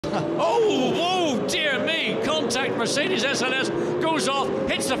Oh, dear me. Contact Mercedes SLS goes off,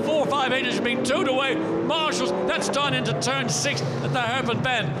 hits the 458 as being towed away. Marshals, that's done into turn 6 at the hairpin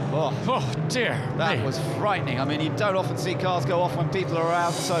bend. Oh dear. That was frightening. I mean, you don't often see cars go off when people are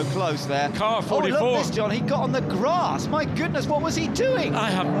out so close there. Car 44. Oh, look this, John. He got on the grass. My goodness, what was he doing? I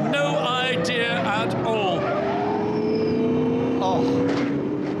have no idea at all. Oh.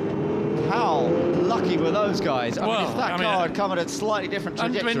 How lucky were those guys? I mean, if that car had come at a slightly different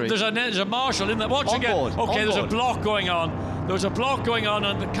trajectory. I mean, there's a marshal in there. Watch again. Okay, there's a block going on. There was a block going on,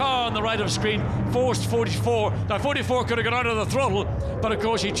 and the car on the right of screen forced 44. Now, 44 could have got out of the throttle, but of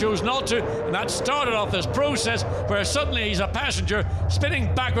course he chose not to, and that started off this process where suddenly he's a passenger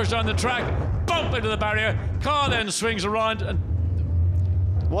spinning backwards down the track, bump into the barrier, car then swings around and...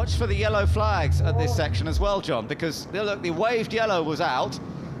 Watch for the yellow flags at this section as well, John, because look, the waved yellow was out.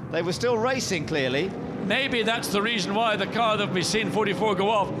 They were still racing, clearly. Maybe that's the reason why the car that we've seen 44 go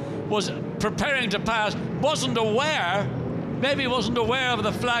off was preparing to pass, wasn't aware, maybe wasn't aware of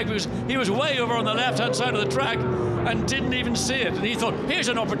the flag because he was way over on the left-hand side of the track and didn't even see it. And he thought, here's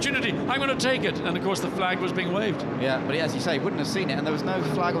an opportunity, I'm going to take it. And of course, the flag was being waved. Yeah, but as you say, he wouldn't have seen it, and there was no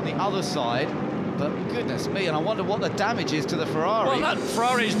flag on the other side. But goodness me, and I wonder what the damage is to the Ferrari. Well, that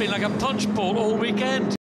Ferrari's been like a punch bowl all weekend.